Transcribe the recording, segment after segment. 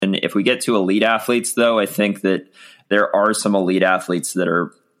If we get to elite athletes, though, I think that there are some elite athletes that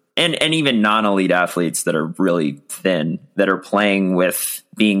are, and even non-elite athletes that are really thin, that are playing with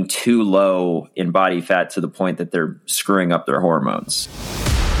being too low in body fat to the point that they're screwing up their hormones.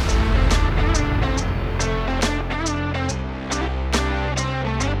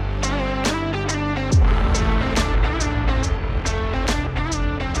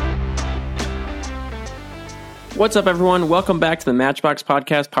 What's up, everyone? Welcome back to the Matchbox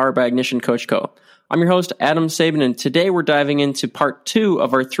Podcast, powered by Ignition Coach Co. I'm your host, Adam Sabin, and today we're diving into part 2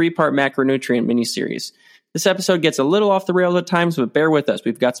 of our 3-part macronutrient mini-series. This episode gets a little off the rails at times, but bear with us.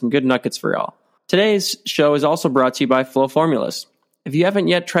 We've got some good nuggets for y'all. Today's show is also brought to you by Flow Formulas. If you haven't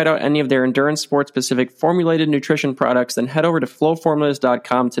yet tried out any of their endurance sports-specific formulated nutrition products, then head over to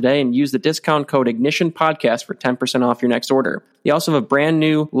flowformulas.com today and use the discount code IGNITIONPODCAST for 10% off your next order. They also have a brand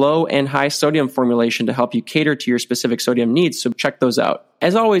new low and high sodium formulation to help you cater to your specific sodium needs, so check those out.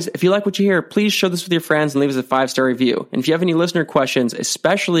 As always, if you like what you hear, please share this with your friends and leave us a 5-star review. And if you have any listener questions,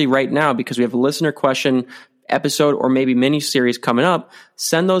 especially right now because we have a listener question episode or maybe mini-series coming up,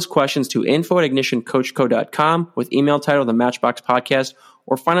 send those questions to info@ignitioncoachco.com with email title The Matchbox Podcast,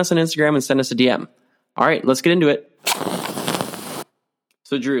 or find us on Instagram and send us a DM. All right, let's get into it.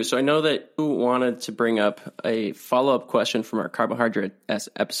 So Drew, I know that you wanted to bring up a follow-up question from our carbohydrate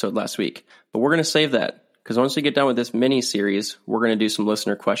episode last week, but we're going to save that because once we get done with this mini-series, we're going to do some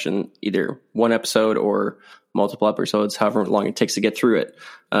listener question, either one episode or multiple episodes, however long it takes to get through it.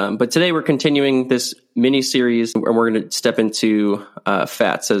 But today we're continuing this mini-series, and we're going to step into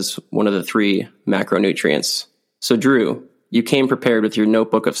fats as one of the 3 macronutrients. So Drew, you came prepared with your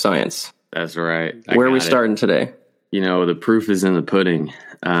notebook of science. That's right. Where are we starting today? You know, the proof is in the pudding.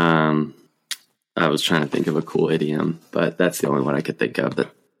 I was trying to think of a cool idiom, but that's the only one I could think of. That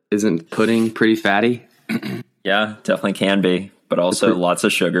isn't pudding pretty fatty? Yeah, definitely can be, but also lots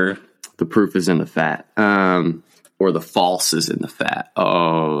of sugar. The proof is in the fat. Or the false is in the fat.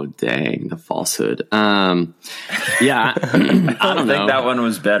 Oh, dang, the falsehood. Yeah, I don't know. think that one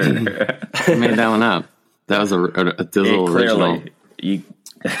was better. I made that one up. That was a little original. A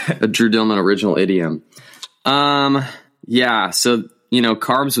Drew Dillman original idiom. Yeah, so, you know,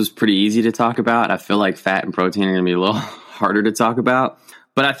 carbs was pretty easy to talk about. I feel like fat and protein are going to be a little harder to talk about.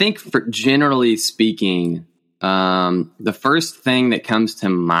 But I think for generally speaking, the first thing that comes to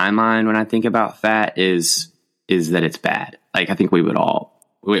my mind when I think about fat is that it's bad. Like, I think we all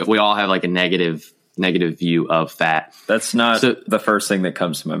have like a negative view of fat. That's not the first thing that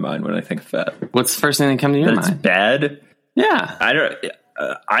comes to my mind when I think of fat. What's the first thing that comes to your mind? It's bad. Yeah.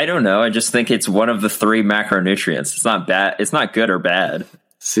 I don't know. I just think it's one of the 3 macronutrients. It's not bad. It's not good or bad.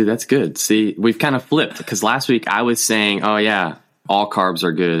 See, that's good. See, we've kind of flipped because last week I was saying, oh yeah, all carbs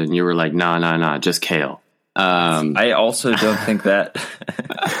are good. And you were like, no, just kale. I also don't think that.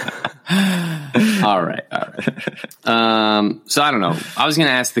 All right. So I don't know. I was going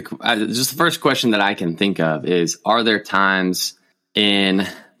to ask just the first question that I can think of is, are there times in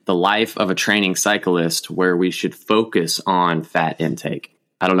the life of a training cyclist where we should focus on fat intake?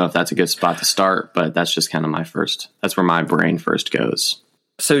 I don't know if that's a good spot to start, but that's just kind of that's where my brain first goes.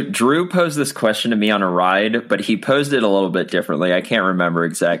 So Drew posed this question to me on a ride, but he posed it a little bit differently. I can't remember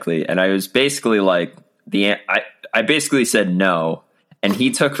exactly. And I was basically like, I basically said no. And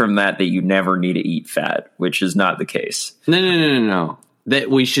he took from that you never need to eat fat, which is not the case. No.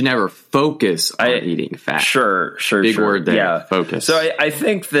 That we should never focus on eating fat. Sure. Big word there. Yeah. Focus. So I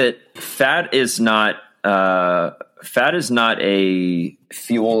think that fat is not a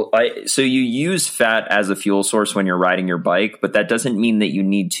fuel. So you use fat as a fuel source when you're riding your bike, but that doesn't mean that you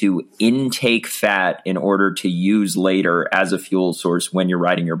need to intake fat in order to use later as a fuel source when you're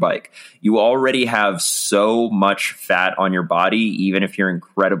riding your bike. You already have so much fat on your body, even if you're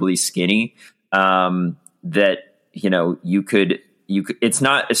incredibly skinny, that, you know, you could, it's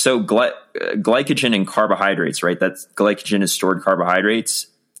not so glycogen and carbohydrates, right? That's glycogen is stored carbohydrates.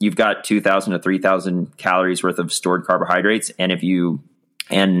 You've got 2,000 to 3,000 calories worth of stored carbohydrates. And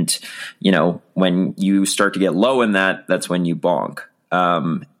when you start to get low in that, that's when you bonk.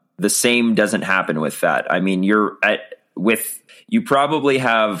 The same doesn't happen with fat. I mean, you probably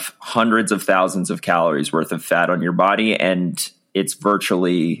have hundreds of thousands of calories worth of fat on your body, and it's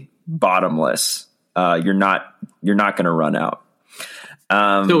virtually bottomless. You're not going to run out.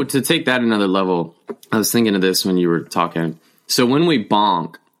 So to take that another level, I was thinking of this when you were talking. So when we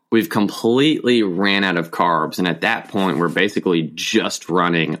bonk, we've completely ran out of carbs. And at that point, we're basically just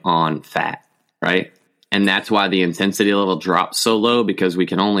running on fat, right? And that's why the intensity level drops so low, because we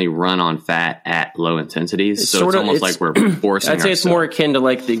can only run on fat at low intensities. So it's almost like we're forcing I'd say it's more akin to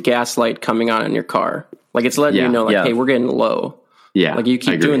like the gas light coming on in your car. Like it's letting you know, like, hey, we're getting low. Yeah. Like you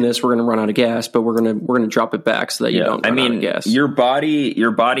keep doing this, we're going to run out of gas, but we're going to drop it back so that you don't run out of gas. Your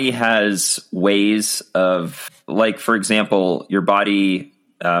body has ways of, like, for example, your body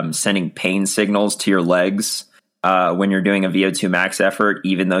sending pain signals to your legs when you're doing a VO2 max effort,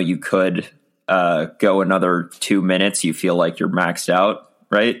 even though you could go another 2 minutes, you feel like you're maxed out,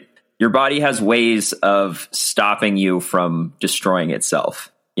 right? Your body has ways of stopping you from destroying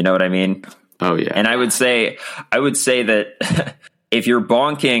itself. You know what I mean? Oh yeah. And I would say that if you're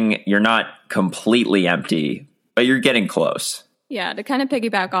bonking, you're not completely empty, but you're getting close. Yeah, to kind of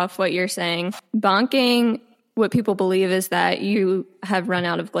piggyback off what you're saying, bonking, what people believe is that you have run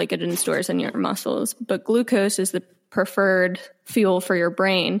out of glycogen stores in your muscles, but glucose is the preferred fuel for your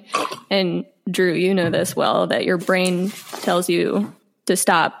brain. And Drew, you know this well, that your brain tells you to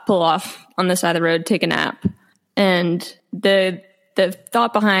stop, pull off on the side of the road, take a nap. And the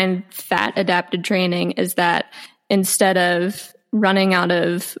thought behind fat adapted training is that instead of running out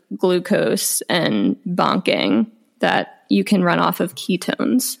of glucose and bonking, that you can run off of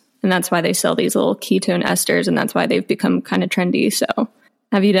ketones. And that's why they sell these little ketone esters, and that's why they've become kind of trendy. So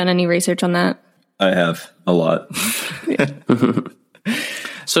have you done any research on that? I have a lot.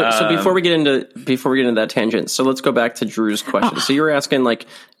 So before we get into that tangent, so let's go back to Drew's question. So you were asking, like,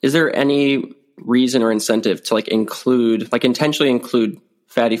 is there any reason or incentive to intentionally include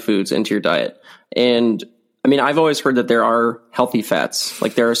fatty foods into your diet? And I mean, I've always heard that there are healthy fats.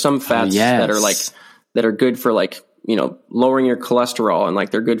 Like there are some fats that are good for, like, you know, lowering your cholesterol, and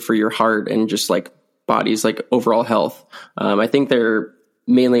like they're good for your heart and just like body's like overall health. I think they're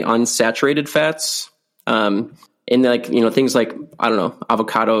mainly unsaturated fats. And like, you know, things like, I don't know,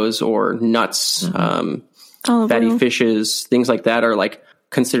 avocados or nuts, fatty fishes, things like that are like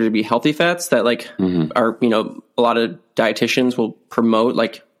considered to be healthy fats that like are, you know, a lot of dietitians will promote,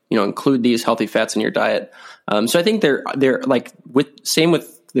 like, you know, include these healthy fats in your diet. So I think they're like with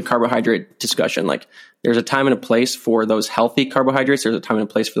the carbohydrate discussion, like there's a time and a place for those healthy carbohydrates. There's a time and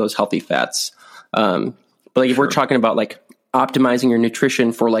a place for those healthy fats. But like if we're talking about like optimizing your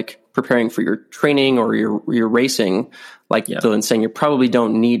nutrition for like preparing for your training or your racing, like Dylan's saying, you probably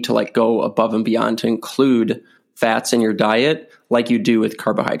don't need to like go above and beyond to include fats in your diet like you do with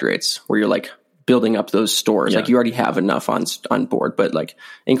carbohydrates, where you're like building up those stores. Like you already have enough on board, but like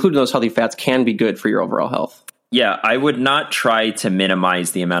including those healthy fats can be good for your overall health. Yeah, I would not try to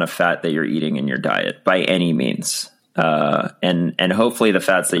minimize the amount of fat that you're eating in your diet by any means. And hopefully the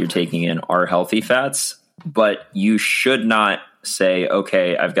fats that you're taking in are healthy fats, but you should not say,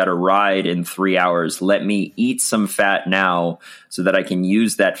 okay, I've got a ride in 3 hours. Let me eat some fat now so that I can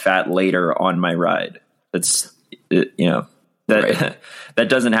use that fat later on my ride. That's, you know, that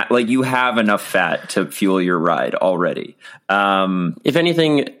doesn't have, like, you have enough fat to fuel your ride already. If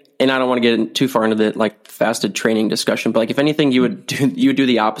anything, and I don't want to get too far into the like fasted training discussion, but like if anything, you would do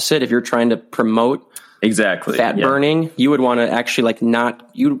the opposite. If you're trying to promote fat burning, you would want to actually like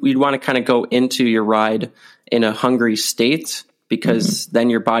you'd want to kind of go into your ride in a hungry state, because then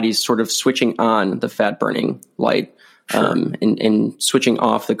your body's sort of switching on the fat burning light, and switching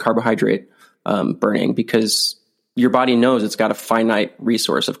off the carbohydrate burning, because your body knows it's got a finite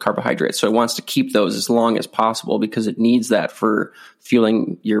resource of carbohydrates. So it wants to keep those as long as possible because it needs that for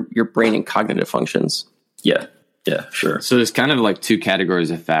fueling your brain and cognitive functions. Yeah. Yeah, sure. So there's kind of like two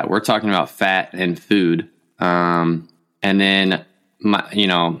categories of fat. We're talking about fat and food. And then,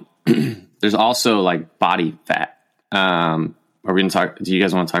 there's also like body fat. Are we going to talk, do you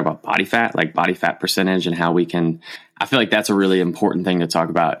guys want to talk about body fat, like body fat percentage, and how we can, I feel like that's a really important thing to talk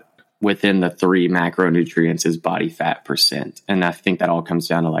about within the 3 macronutrients is body fat percent. And I think that all comes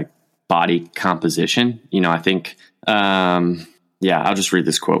down to like body composition. You know, I think, I'll just read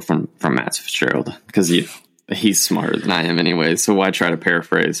this quote from Matt Fitzgerald, because he's smarter than I am anyway. So why try to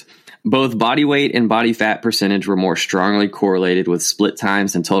paraphrase? Both body weight and body fat percentage were more strongly correlated with split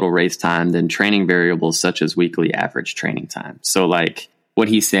times and total race time than training variables such as weekly average training time. So like what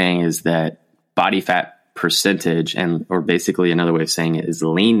he's saying is that body fat percentage, or basically another way of saying it is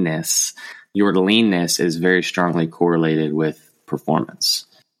leanness. Your leanness is very strongly correlated with performance.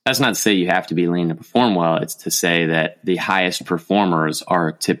 That's not to say you have to be lean to perform well. It's to say that the highest performers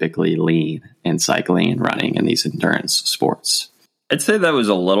are typically lean in cycling and running and these endurance sports. I'd say that was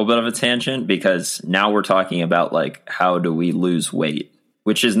a little bit of a tangent, because now we're talking about like, how do we lose weight,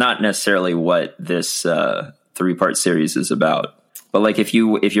 which is not necessarily what this 3-part series is about. But like, if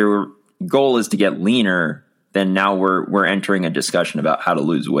your goal is to get leaner, then now we're entering a discussion about how to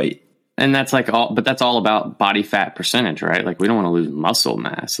lose weight. And that's like that's all about body fat percentage, right? Like we don't want to lose muscle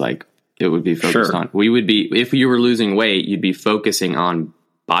mass. Like it would be focused on, if you were losing weight, you'd be focusing on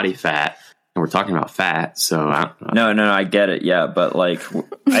body fat. and we're talking about fat. So no, I get it. Yeah. But like,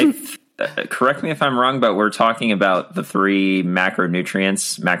 correct me if I'm wrong, but we're talking about the 3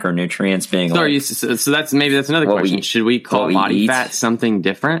 macronutrients being so that's another question. Should we call body fat something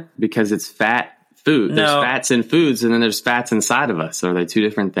different because it's fat food? There's fats in foods and then there's fats inside of us. Are they 2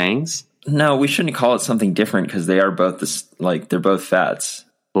 different things? No, we shouldn't call it something different because they are both they're both fats.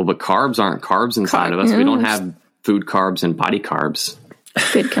 Well, but carbs aren't carbs inside of us. We don't have food carbs and body carbs.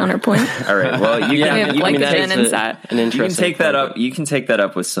 Good counterpoint. All right. Well, you can take that up. You can take that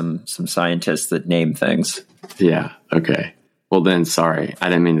up with some scientists that name things. Yeah. Okay. Well, then, sorry, I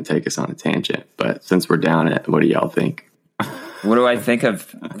didn't mean to take us on a tangent, but since we're down it, what do y'all think? What do I think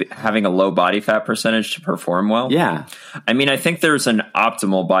of having a low body fat percentage to perform well? Yeah. I mean, I think there's an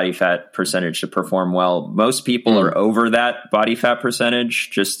optimal body fat percentage to perform well. Most people are over that body fat percentage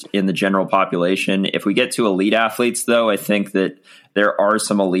just in the general population. If we get to elite athletes, though, I think that there are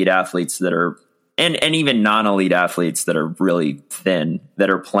some elite athletes that are, and even non-elite athletes that are really thin, that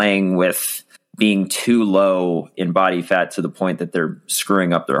are playing with being too low in body fat to the point that they're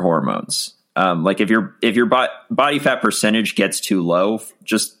screwing up their hormones. Like if your body fat percentage gets too low,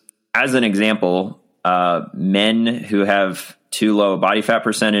 just as an example, men who have too low a body fat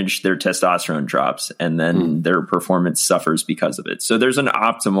percentage, their testosterone drops and then their performance suffers because of it. So there's an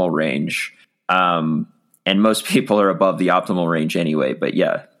optimal range. And most people are above the optimal range anyway, but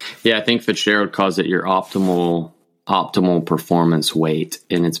yeah. Yeah. I think Fitzgerald calls it your optimal performance weight.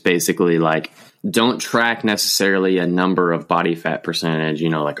 And it's basically like, don't track necessarily a number of body fat percentage,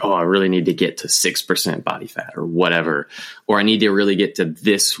 like, oh, I really need to get to 6% body fat or whatever, or I need to really get to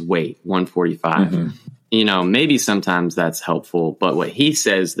this weight, 145. Maybe sometimes that's helpful, but what he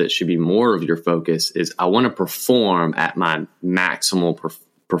says that should be more of your focus is I want to perform at my maximal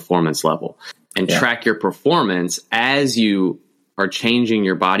performance level and track your performance as you are changing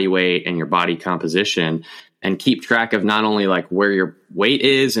your body weight and your body composition, and keep track of not only like where your weight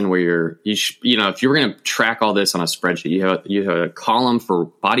is and where if you were going to track all this on a spreadsheet, you have a column for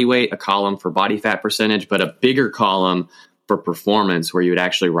body weight, a column for body fat percentage, but a bigger column for performance where you would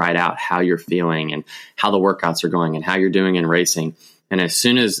actually write out how you're feeling and how the workouts are going and how you're doing in racing. And as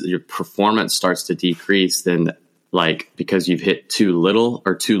soon as your performance starts to decrease, then like because you've hit too little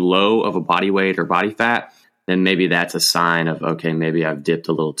or too low of a body weight or body fat, then maybe that's a sign of, okay, maybe I've dipped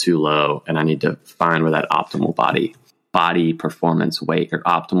a little too low and I need to find where that optimal body performance weight or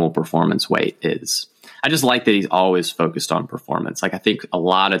optimal performance weight is. I just like that he's always focused on performance. Like I think a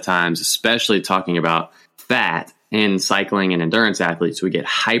lot of times, especially talking about fat in cycling and endurance athletes, we get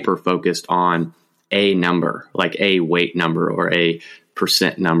hyper focused on a number, like a weight number or a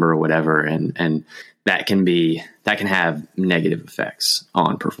percent number or whatever. And that can have negative effects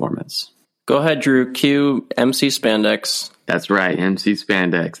on performance. Go ahead, Drew. Cue MC Spandex. That's right, MC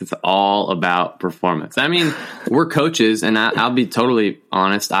Spandex. It's all about performance. I mean, we're coaches, and I'll be totally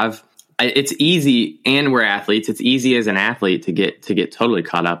honest. It's easy, and we're athletes. It's easy as an athlete to get totally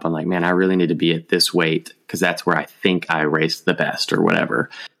caught up on like, man, I really need to be at this weight because that's where I think I raced the best or whatever.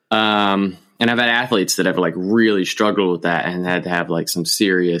 And I've had athletes that have like really struggled with that and had to have like some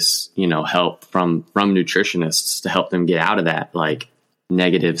serious, help from nutritionists to help them get out of that like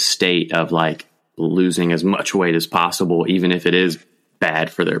negative state of like losing as much weight as possible, even if it is bad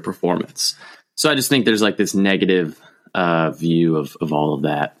for their performance. So I just think there's like this negative view of all of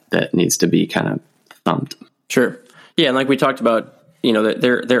that needs to be kind of thumped. Sure. Yeah. And like we talked about,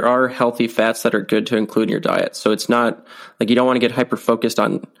 there are healthy fats that are good to include in your diet. So it's not like you don't want to get hyper focused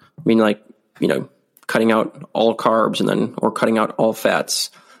on, cutting out all carbs or cutting out all fats.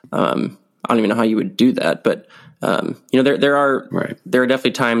 I don't even know how you would do that, but there are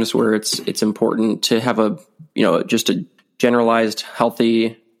definitely times where it's important to have just a generalized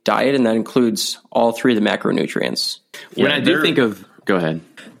healthy diet, and that includes all 3 of the macronutrients. Go ahead.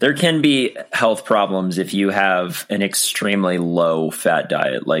 There can be health problems if you have an extremely low fat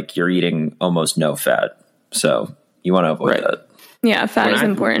diet, like you're eating almost no fat. So you want to avoid that. Yeah, fat is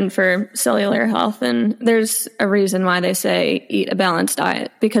important for cellular health, and there's a reason why they say eat a balanced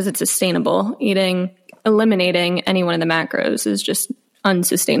diet, because it's sustainable. Eliminating any one of the macros is just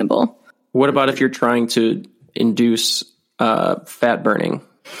unsustainable. What about if you're trying to induce fat burning?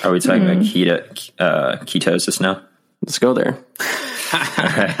 Are we talking about ketosis now? Let's go there.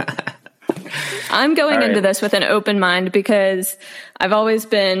 I'm going into this with an open mind because I've always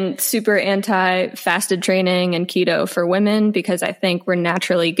been super anti-fasted training and keto for women because I think we're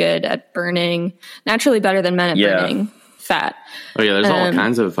naturally good at burning, naturally better than men at burning fat. Oh yeah, there's all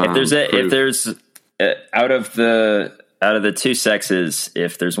kinds of if there's out of the 2 sexes,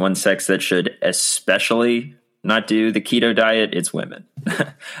 if there's one sex that should especially not do the keto diet, it's women.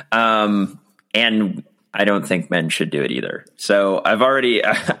 And I don't think men should do it either. So I've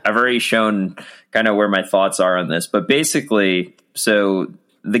already shown kind of where my thoughts are on this. But basically, so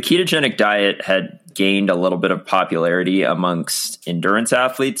the ketogenic diet had gained a little bit of popularity amongst endurance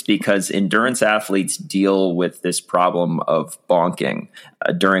athletes because endurance athletes deal with this problem of bonking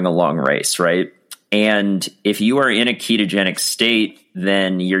during a long race, right? And if you are in a ketogenic state,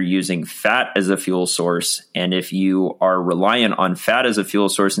 then you're using fat as a fuel source. And if you are reliant on fat as a fuel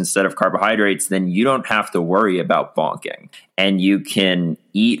source instead of carbohydrates, then you don't have to worry about bonking. And you can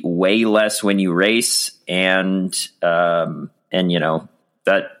eat way less when you race. And you know,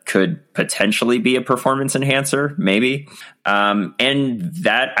 that could potentially be a performance enhancer, maybe. And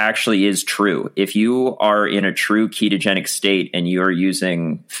that actually is true. If you are in a true ketogenic state and you are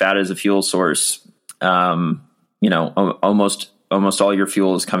using fat as a fuel source, you know, almost all your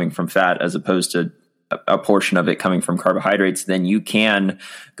fuel is coming from fat as opposed to a portion of it coming from carbohydrates, then you can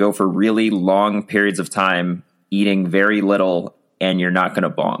go for really long periods of time eating very little and you're not going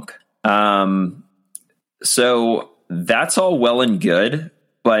to bonk. So that's all well and good,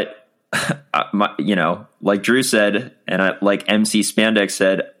 but you know, like Drew said, and like MC Spandex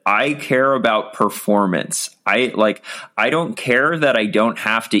said, I care about performance. I don't care that I don't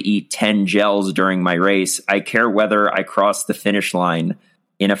have to eat 10 gels during my race. I care whether I cross the finish line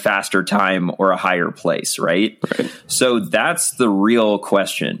in a faster time or a higher place, right? So that's the real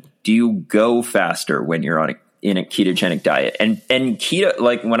question. Do you go faster when you're in a ketogenic diet? And keto,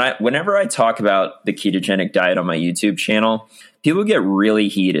 like whenever I talk about the ketogenic diet on my YouTube channel, people get really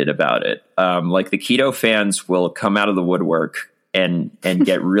heated about it. Like the keto fans will come out of the woodwork and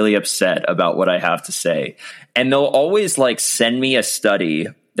get really upset about what I have to say. And they'll always like send me a study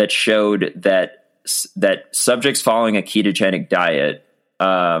that showed that subjects following a ketogenic diet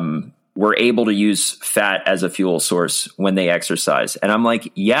were able to use fat as a fuel source when they exercise. And I'm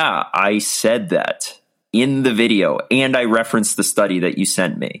like, yeah, I said that in the video and I referenced the study that you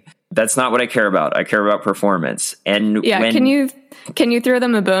sent me. That's not what I care about. I care about performance. And yeah, can you throw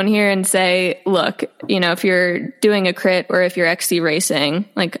them a bone here and say, look, you know, if you're doing a crit or if you're XC racing,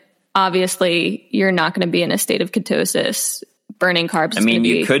 like obviously you're not going to be in a state of ketosis. Burning carbs. I mean,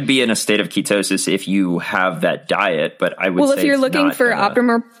 you could be in a state of ketosis if you have that diet, but I would say if you're looking for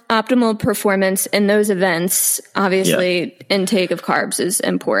optimal performance in those events, obviously intake of carbs is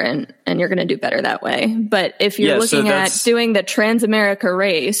important and you're going to do better that way. But if you're looking at doing the Transamerica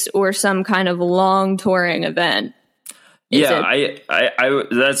race or some kind of long touring event, that's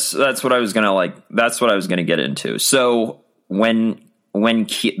what I was going to get into. So when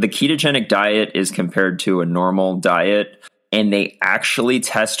the ketogenic diet is compared to a normal diet, and they actually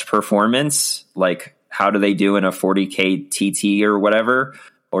test performance, like how do they do in a 40K TT or whatever,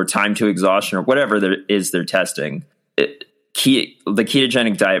 or time to exhaustion or whatever they're testing, the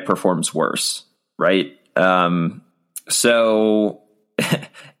ketogenic diet performs worse, right? So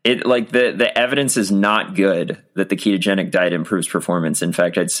it like the evidence is not good that the ketogenic diet improves performance. In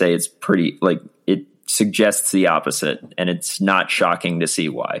fact, I'd say it's pretty like it suggests the opposite, and it's not shocking to see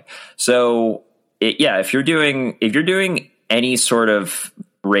why. So if you're doing any sort of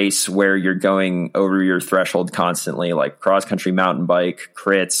race where you're going over your threshold constantly, like cross-country mountain bike,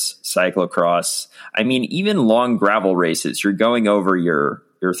 crits, cyclocross, I mean, even long gravel races, you're going over your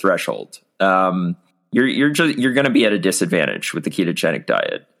threshold. You're going to be at a disadvantage with the ketogenic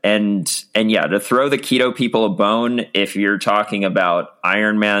diet. And to throw the keto people a bone, if you're talking about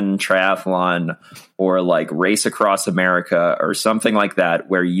Ironman triathlon or like Race Across America or something like that,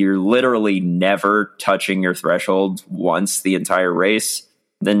 where you're literally never touching your threshold once the entire race,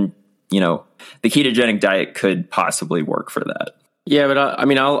 then, you know, the ketogenic diet could possibly work for that. Yeah, but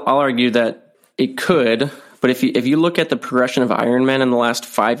I'll argue that it could. But if you look at the progression of Ironman in the last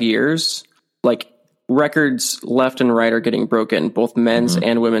 5 years, like records left and right are getting broken, both men's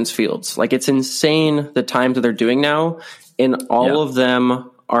and women's fields. Like it's insane the times that they're doing now, and all of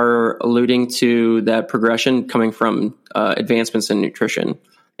them are alluding to that progression coming from advancements in nutrition,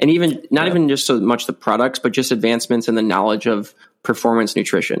 and even not even just so much the products, but just advancements in the knowledge of performance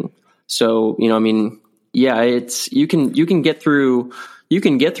nutrition. So it's you can get through a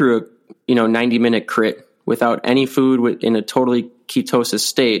 90-minute crit without any food in a totally ketosis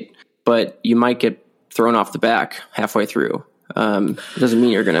state, but you might get thrown off the back halfway through. It doesn't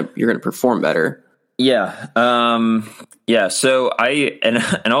mean you're gonna perform better. Yeah. So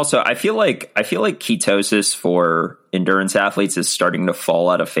I feel like ketosis for endurance athletes is starting to fall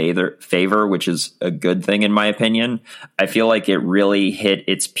out of favor, which is a good thing in my opinion. I feel like it really hit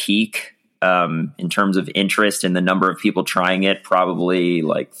its peak in terms of interest in the number of people trying it, probably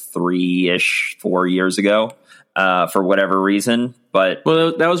like 4 years ago, for whatever reason. But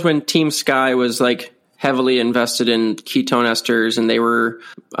that was when Team Sky was like heavily invested in ketone esters, and they were,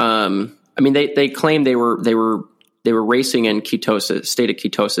 they claimed they were racing in ketosis, state of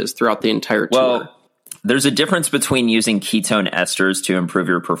ketosis throughout the entire tour. Well, there's a difference between using ketone esters to improve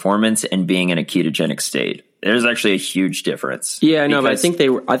your performance and being in a ketogenic state. There's actually a huge difference. Yeah, no, but I thought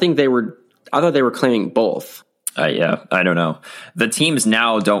they were claiming both. Yeah, I don't know. The teams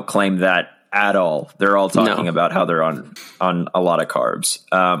now don't claim that at all. They're all talking about how they're on a lot of carbs.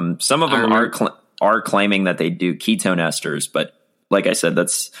 Some of them are claiming that they do ketone esters, but like I said,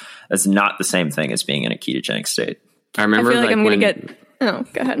 that's not the same thing as being in a ketogenic state. I remember I feel like I'm going to get... Oh,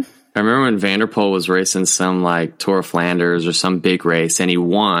 go ahead. I remember when Van der Poel was racing some like Tour of Flanders or some big race, and he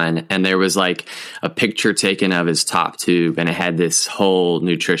won, and there was like a picture taken of his top tube, and it had this whole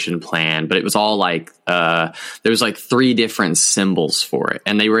nutrition plan, but it was all like there was like 3 different symbols for it,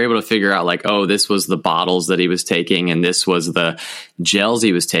 and they were able to figure out like, oh, this was the bottles that he was taking, and this was the gels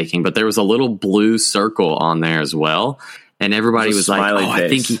he was taking, but there was a little blue circle on there as well, and everybody was like, oh, I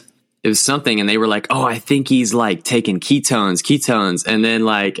think it was something, and they were like, oh, I think he's like taking ketones. And then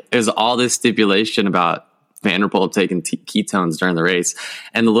like, it was all this stipulation about Van der Poel taking ketones during the race.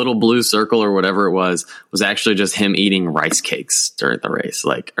 And the little blue circle or whatever it was actually just him eating rice cakes during the race,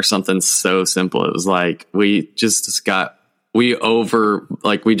 like, or something so simple. It was like, we just totally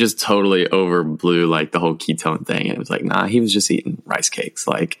overblew like the whole ketone thing. And it was like, nah, he was just eating rice cakes.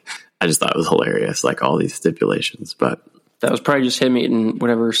 Like, I just thought it was hilarious, like all these stipulations, but. That was probably just him eating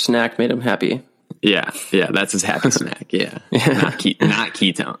whatever snack made him happy. Yeah, that's his happy snack. Yeah, not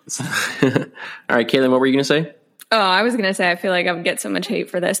ketones. All right, Caitlin, what were you going to say? Oh, I was going to say, I feel like I would get so much hate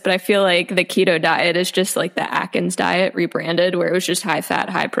for this, but I feel like the keto diet is just like the Atkins diet rebranded, where it was just high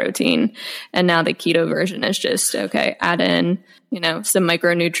fat, high protein. And now the keto version is just, okay, add in, some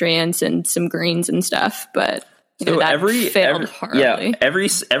micronutrients and some greens and stuff. But so every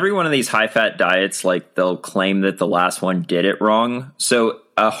one of these high fat diets, like they'll claim that the last one did it wrong. So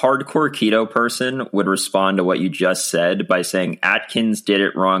a hardcore keto person would respond to what you just said by saying Atkins did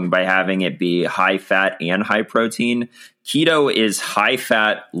it wrong by having it be high fat and high protein. Keto is high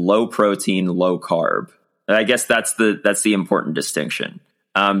fat, low protein, low carb. I guess that's the important distinction.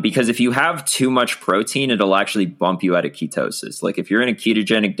 Because if you have too much protein, it'll actually bump you out of ketosis. Like if you're in a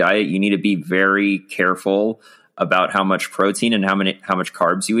ketogenic diet, you need to be very careful about how much protein and how much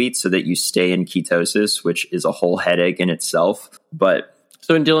carbs you eat so that you stay in ketosis, which is a whole headache in itself. But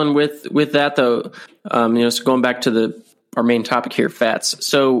so, and Dylan, with that though, so going back to our main topic here, fats.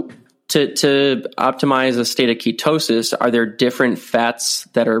 So to optimize a state of ketosis, are there different fats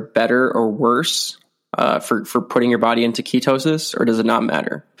that are better or worse for putting your body into ketosis, or does it not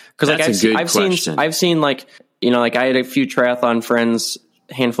matter? Because like I've seen like I had a few triathlon friends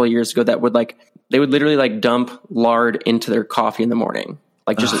a handful of years ago that would they would literally like dump lard into their coffee in the morning.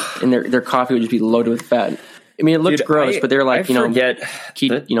 Like just and their coffee would just be loaded with fat. I mean, it looked gross, but they're like, all about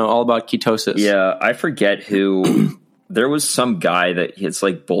ketosis. Yeah. I forget who, there was some guy that it's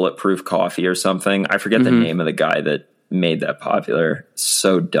like Bulletproof Coffee or something. I forget the name of the guy that made that popular.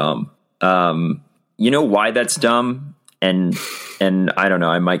 So dumb. You know why that's dumb? And I don't know,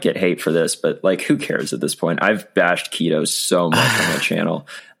 I might get hate for this, but like, who cares at this point? I've bashed keto so much on my channel.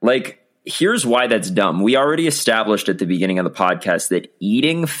 Like, here's why that's dumb. We already established at the beginning of the podcast that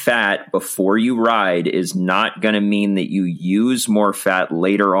eating fat before you ride is not going to mean that you use more fat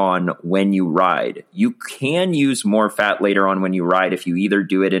later on when you ride. You can use more fat later on when you ride if you either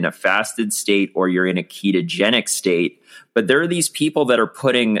do it in a fasted state or you're in a ketogenic state. But there are these people that are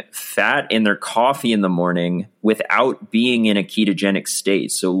putting fat in their coffee in the morning without being in a ketogenic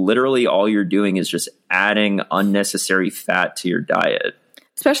state. So literally all you're doing is just adding unnecessary fat to your diet.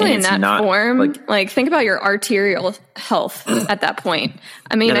 Especially in that form, like think about your arterial health at that point.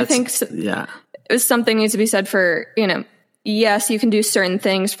 I mean, I think something needs to be said for, yes, you can do certain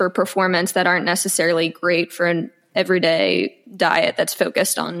things for performance that aren't necessarily great for an everyday diet that's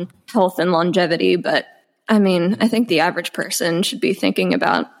focused on health and longevity. But I mean, I think the average person should be thinking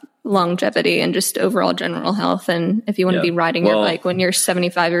about longevity and just overall general health. And if you want to be riding your bike when you're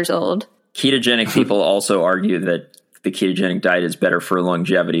 75 years old. Ketogenic people also argue that the ketogenic diet is better for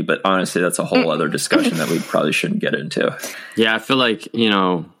longevity, but honestly, that's a whole other discussion that we probably shouldn't get into. Yeah, I feel like,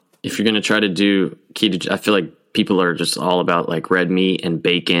 if you're going to try to do keto, I feel like people are just all about like red meat and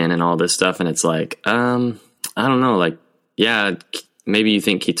bacon and all this stuff. And it's like, I don't know, like, yeah, maybe you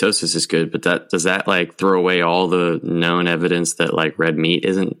think ketosis is good, but does that like throw away all the known evidence that like red meat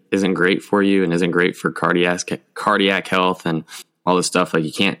isn't great for you and isn't great for cardiac health and all this stuff? Like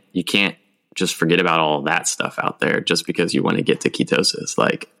you can't just forget about all of that stuff out there just because you want to get to ketosis.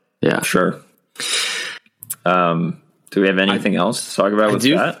 Like, yeah, sure. Do we have anything else to talk about with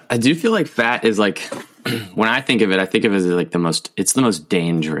fat? I do feel like fat is like, when I think of it as like it's the most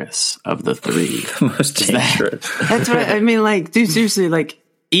dangerous of the three. The most dangerous. That's what I mean. Like, dude, seriously, like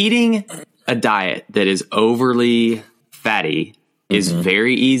eating a diet that is overly fatty is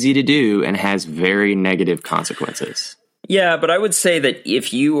very easy to do and has very negative consequences. Yeah, but I would say that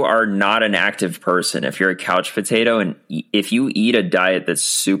if you are not an active person, if you're a couch potato, and if you eat a diet that's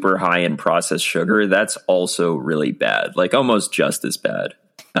super high in processed sugar, that's also really bad, like almost just as bad.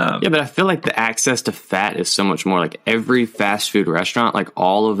 Yeah, but I feel like the access to fat is so much more. Like every fast food restaurant, like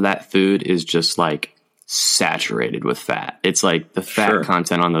all of that food is just like saturated with fat. It's like the fat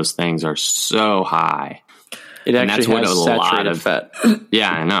content on those things are so high. It actually has saturated fat.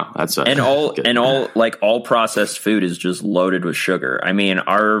 Yeah, I know. That's all processed food is just loaded with sugar. I mean,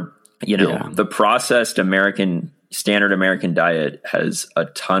 the processed standard American diet has a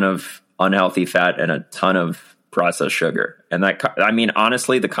ton of unhealthy fat and a ton of processed sugar. And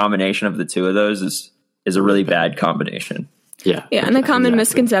honestly, the combination of the two of those is a really bad combination. Yeah. Yeah. And the common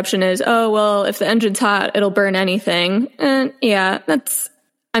misconception is, oh, well, if the engine's hot, it'll burn anything. And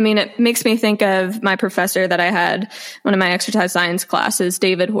it makes me think of my professor that I had, one of my exercise science classes,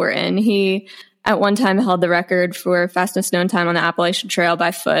 David Horton. He at one time held the record for fastest known time on the Appalachian Trail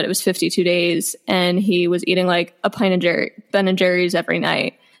by foot. It was 52 days. And he was eating like a pint of Ben & Jerry's every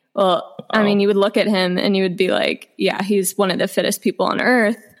night. Well, I mean, you would look at him and you would be like, yeah, he's one of the fittest people on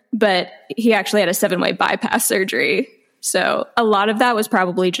earth, but he actually had a 7-way bypass surgery. So a lot of that was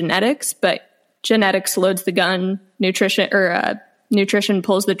probably genetics, but genetics loads the gun, nutrition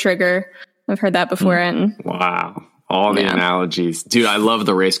pulls the trigger. I've heard that before. And wow. All the analogies. Dude, I love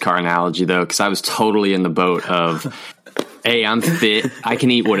the race car analogy though, because I was totally in the boat of, hey, I'm fit. I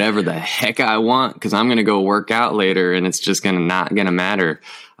can eat whatever the heck I want because I'm going to go work out later and it's just not going to matter.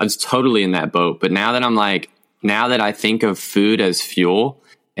 I was totally in that boat. But now that I think of food as fuel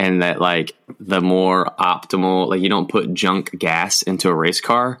and that like the more optimal, like you don't put junk gas into a race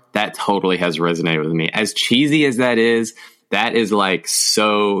car, that totally has resonated with me. As cheesy as that is like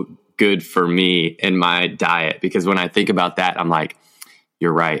so good for me in my diet because when I think about that, I'm like,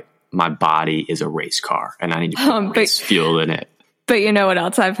 you're right. My body is a race car and I need to put race fuel in it. But you know what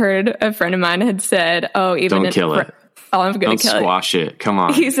else I've heard? A friend of mine had said, don't kill it. Oh, I'm going to kill it. Don't squash it. Come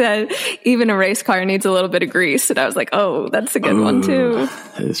on. He said, even a race car needs a little bit of grease. And I was like, oh, that's a good one too.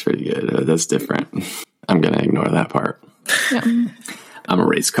 That is pretty good. That's different. I'm going to ignore that part. Yeah. I'm a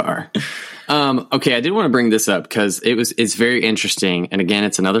race car. Okay, I did want to bring this up because it's very interesting. And again,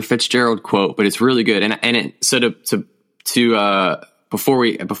 it's another Fitzgerald quote, but it's really good. Before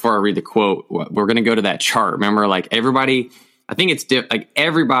I read the quote, we're going to go to that chart. Remember, like everybody, I think it's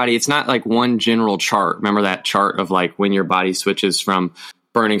everybody. It's not like one general chart. Remember that chart of like when your body switches from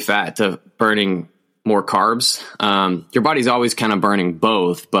burning fat to burning more carbs. Your body's always kind of burning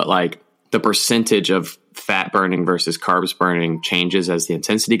both, but like the percentage of fat burning versus carbs burning changes as the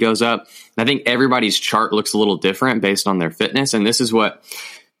intensity goes up. And I think everybody's chart looks a little different based on their fitness. And this is what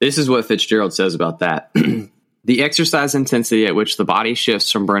Fitzgerald says about that. The exercise intensity at which the body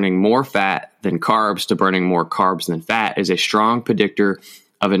shifts from burning more fat than carbs to burning more carbs than fat is a strong predictor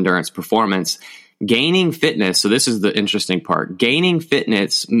of endurance performance. Gaining fitness, so this is the interesting part, gaining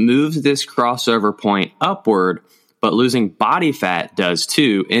fitness moves this crossover point upward, but losing body fat does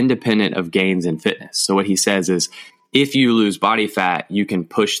too, independent of gains in fitness. So what he says is, if you lose body fat, you can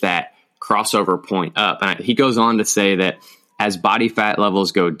push that crossover point up. And he goes on to say that as body fat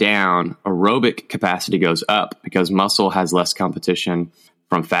levels go down, aerobic capacity goes up because muscle has less competition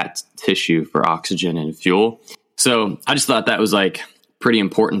from fat tissue for oxygen and fuel. So I just thought that was like pretty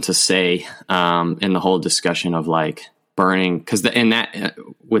important to say in the whole discussion of like burning, because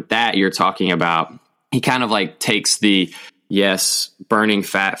with that you're talking about, he kind of like takes the burning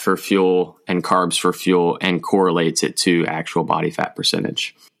fat for fuel and carbs for fuel and correlates it to actual body fat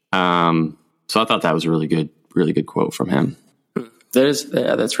percentage. So I thought that was a really good quote from him.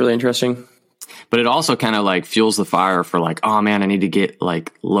 That's really interesting. But it also kind of like fuels the fire for like, oh man, I need to get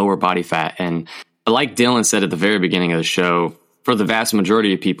like lower body fat. And like Dylan said at the very beginning of the show, for the vast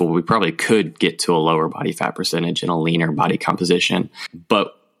majority of people, we probably could get to a lower body fat percentage and a leaner body composition,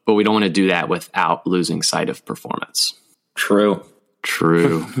 but we don't want to do that without losing sight of performance. True.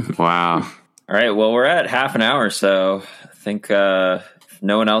 Wow. All right. Well, we're at half an hour, so I think if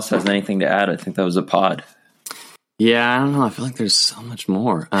no one else has anything to add, I think that was a pod. Yeah, I don't know. I feel like there's so much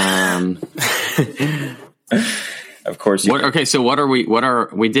more. Of course. So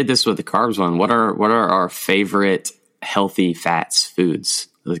we did this with the carbs one. What are our favorite healthy fats foods?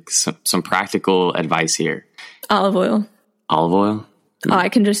 Like some practical advice here. Olive oil. Olive oil? Oh, I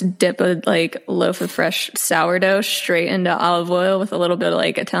can just dip a like loaf of fresh sourdough straight into olive oil with a little bit of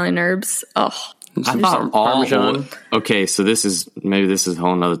like Italian herbs. Oh, I thought all okay, so this is a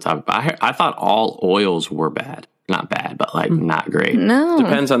whole nother topic. I thought all oils were bad. Not bad, but like not great. No.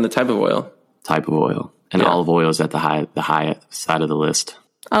 Depends on the type of oil. And olive oil is at the high side of the list.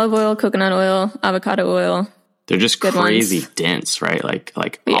 Olive oil, coconut oil, avocado oil. They're just crazy dense, right?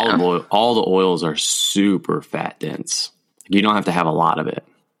 Like olive oil, all the oils are super fat dense. You don't have to have a lot of it.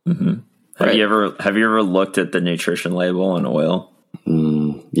 Mm-hmm. Have you ever looked at the nutrition label on oil?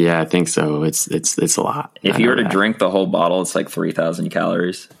 Yeah, I think so. It's a lot. If you were to drink the whole bottle, it's like 3,000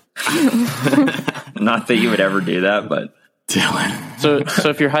 calories. Not that you would ever do that, but Dylan. So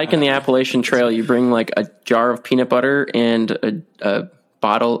if you're hiking the Appalachian Trail, you bring like a jar of peanut butter and a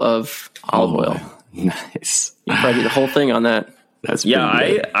bottle of olive oil. Nice. You probably do the whole thing on that. That's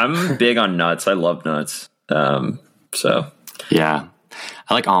I'm big on nuts. I love nuts. Yeah,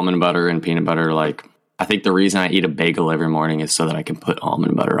 I like almond butter and peanut butter. Like, I think the reason I eat a bagel every morning is so that I can put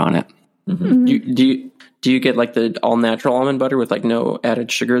almond butter on it. Mm-hmm. Do you get like the all natural almond butter with like no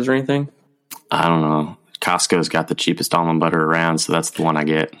added sugars or anything? I don't know. Costco's got the cheapest almond butter around, so that's the one I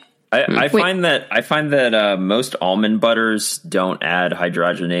get. I find that most almond butters don't add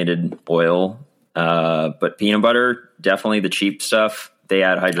hydrogenated oil, but peanut butter, definitely the cheap stuff, they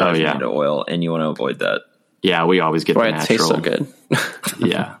add hydrogenated oil, and you want to avoid that. Yeah, we always get the natural. It tastes so good.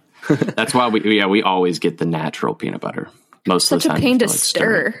 Yeah, that's why we always get the natural peanut butter. Most of the time, such a pain to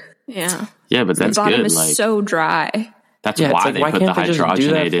stir. Yeah, but that's the bottom good. is like, so dry. That's why they put the hydrogenated.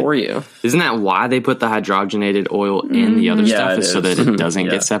 Do that for you? Isn't that why they put the hydrogenated oil in the other stuff, is so that it doesn't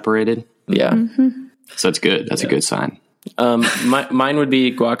get separated? Yeah. Mm-hmm. So it's good. That's a good sign. Mine would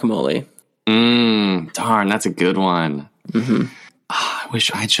be guacamole. Darn, that's a good one. Mm-hmm. I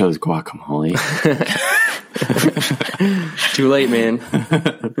wish I chose guacamole. Too late, man.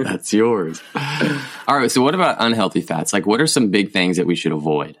 That's yours. All right. So what about unhealthy fats? Like, what are some big things that we should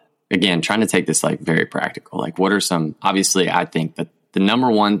avoid? Again, trying to take this like very practical. Like, what are some, obviously I think that the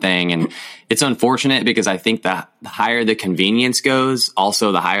number one thing, and it's unfortunate because I think the higher the convenience goes,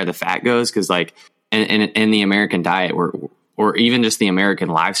 also the higher the fat goes. Cause like in the American diet, or even just the American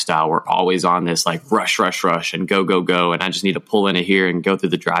lifestyle, we're always on this like rush and go. And I just need to pull into here and go through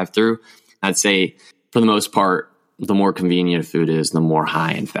the drive-through. I'd say for the most part, the more convenient food is, the more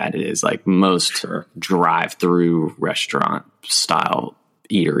high in fat it is. Like most drive-through restaurant style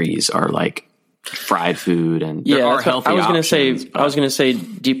eateries are like fried food, and there are healthy I was going to say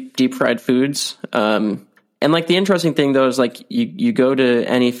deep fried foods. And like the interesting thing though is like you go to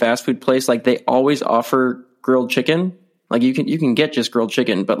any fast food place, like they always offer grilled chicken. Like you can get just grilled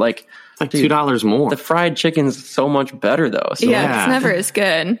chicken, but like it's like $2 more. The fried chicken's so much better though. So it's never as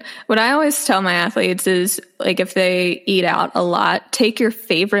good. What I always tell my athletes is like if they eat out a lot, take your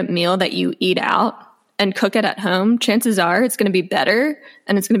favorite meal that you eat out and cook it at home. Chances are it's going to be better,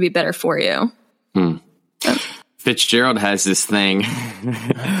 and it's going to be better for you. Fitzgerald has this thing.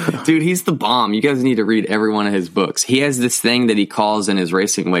 Dude, he's the bomb. You guys need to read every one of his books. He has this thing that he calls in his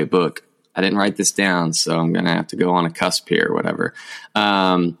racing weight book. I didn't write this down, so I'm going to have to go on a cusp here or whatever.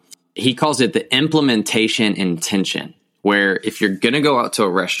 He calls it the implementation intention, where if you're going to go out to a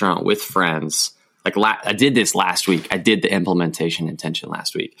restaurant with friends, like I did this last week. I did the implementation intention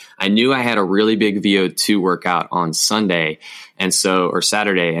last week. I knew I had a really big VO2 workout on Sunday or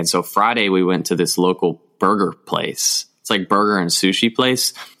Saturday. And so Friday we went to this local burger place. It's like burger and sushi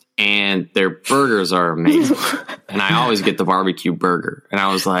place. And their burgers are amazing. And I always get the barbecue burger. And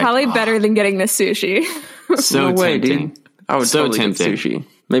I was like, probably better than getting the sushi. So no way, tempting. Dude. I would totally get sushi.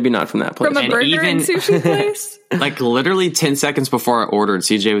 Maybe not from that place. From a burger and sushi place? Like literally 10 seconds before I ordered,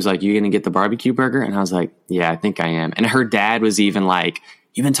 CJ was like, you going to get the barbecue burger? And I was like, yeah, I think I am. And her dad was even like,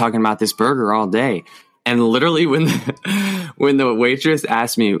 you've been talking about this burger all day. And literally when the waitress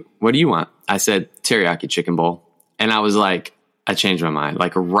asked me, what do you want? I said, teriyaki chicken bowl. And I was like, I changed my mind,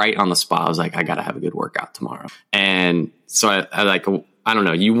 like right on the spot. I was like, I got to have a good workout tomorrow. And so I don't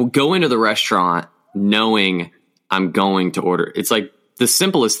know. You will go into the restaurant knowing I'm going to order. It's like the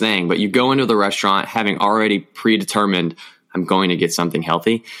simplest thing, but you go into the restaurant having already predetermined I'm going to get something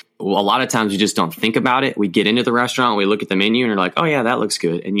healthy. Well, a lot of times you just don't think about it. We get into the restaurant, we look at the menu and you're like, oh yeah, that looks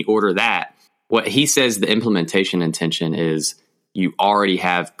good. And you order that. What he says the implementation intention is you already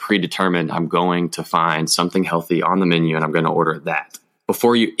have predetermined I'm going to find something healthy on the menu and I'm going to order that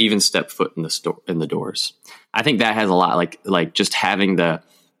before you even step foot in the store, in the doors. I think that has a lot like just having the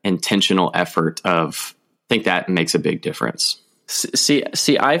intentional effort of, I think that makes a big difference. See,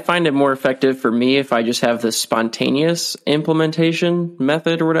 I find it more effective for me if I just have the spontaneous implementation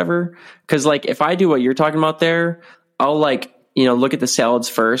method or whatever. Cause like if I do what you're talking about there, I'll like look at the salads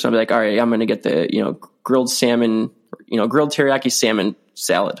first. I'll be like, all right, I'm going to get the, grilled salmon, grilled teriyaki salmon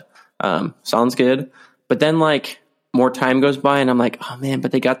salad. Sounds good. But then like more time goes by and I'm like, oh man,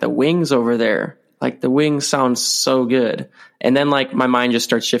 but they got the wings over there. Like the wings sound so good. And then like my mind just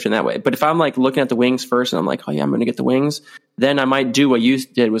starts shifting that way. But if I'm like looking at the wings first and I'm like, oh yeah, I'm going to get the wings, then I might do what you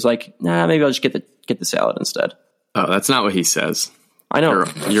did, was like, nah, maybe I'll just get the salad instead. Oh, that's not what he says. I know.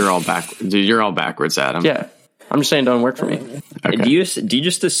 You're all back. Dude, you're all backwards, Adam. Yeah. I'm just saying it don't work for me. Okay. Do you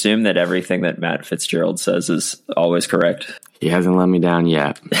just assume that everything that Matt Fitzgerald says is always correct? He hasn't let me down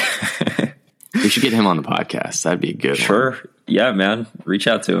yet. We should get him on the podcast. That'd be a good. Sure. Yeah, man. Reach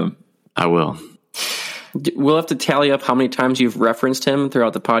out to him. I will. We'll have to tally up how many times you've referenced him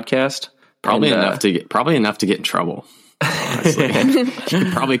throughout the podcast. Probably enough to get in trouble. Honestly,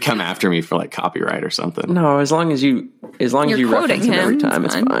 he'd probably come after me for like copyright or something. No, as long as you reference him every time,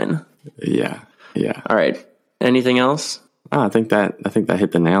 it's fine. Yeah. All right. Anything else? I think that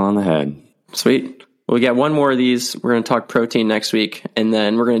hit the nail on the head. Sweet. Well, we got one more of these. We're going to talk protein next week, and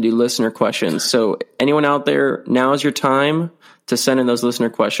then we're going to do listener questions. So anyone out there, now is your time to send in those listener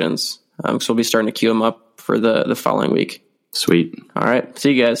questions. So we'll be starting to queue them up for the following week. Sweet. All right.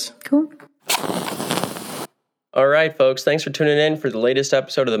 See you guys. Cool. All right, folks. Thanks for tuning in for the latest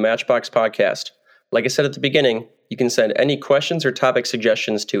episode of the Matchbox Podcast. Like I said at the beginning, you can send any questions or topic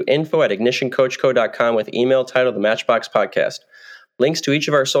suggestions to info@ignitioncoachco.com with email titled The Matchbox Podcast. Links to each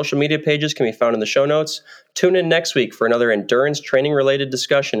of our social media pages can be found in the show notes. Tune in next week for another endurance training-related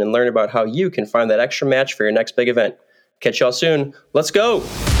discussion and learn about how you can find that extra match for your next big event. Catch y'all soon. Let's go!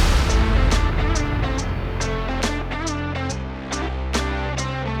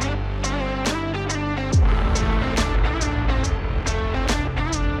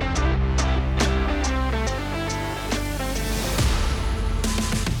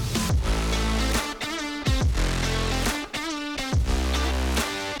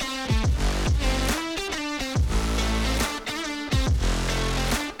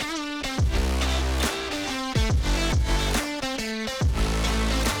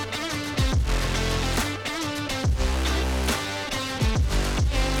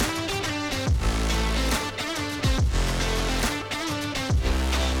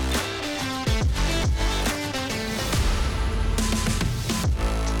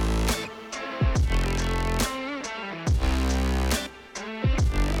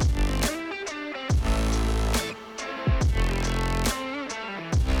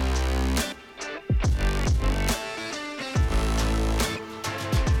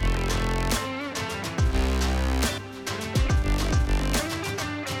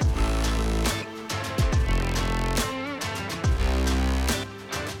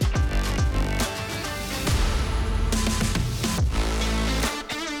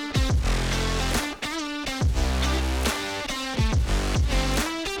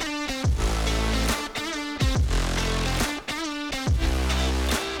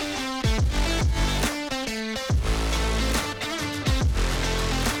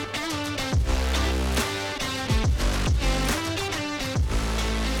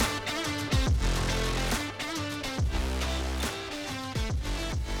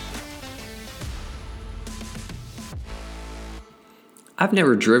 I've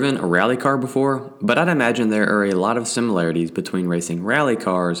never driven a rally car before, but I'd imagine there are a lot of similarities between racing rally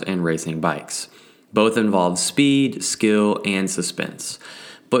cars and racing bikes. Both involve speed, skill, and suspense.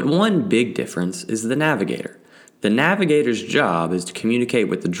 But one big difference is the navigator. The navigator's job is to communicate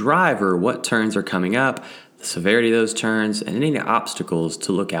with the driver what turns are coming up, the severity of those turns, and any obstacles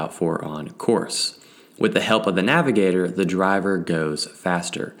to look out for on course. With the help of the navigator, the driver goes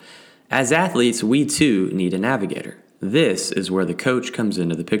faster. As athletes, we too need a navigator. This is where the coach comes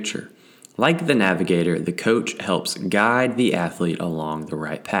into the picture. Like the navigator, the coach helps guide the athlete along the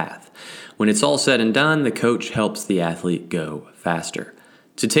right path. When it's all said and done, the coach helps the athlete go faster.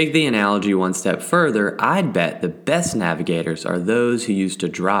 To take the analogy one step further, I'd bet the best navigators are those who used to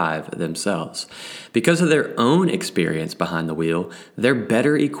drive themselves. Because of their own experience behind the wheel, they're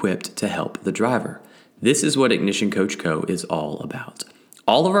better equipped to help the driver. This is what Ignition Coach Co. is all about.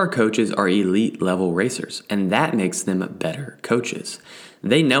 All of our coaches are elite level racers, and that makes them better coaches.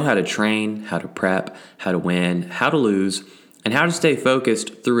 They know how to train, how to prep, how to win, how to lose, and how to stay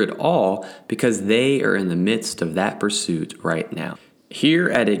focused through it all because they are in the midst of that pursuit right now. Here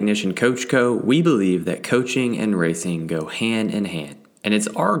at Ignition Coach Co., we believe that coaching and racing go hand in hand, and it's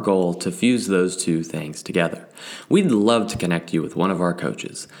our goal to fuse those two things together. We'd love to connect you with one of our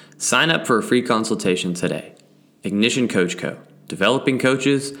coaches. Sign up for a free consultation today. Ignition Coach Co., developing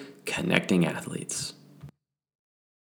coaches, connecting athletes.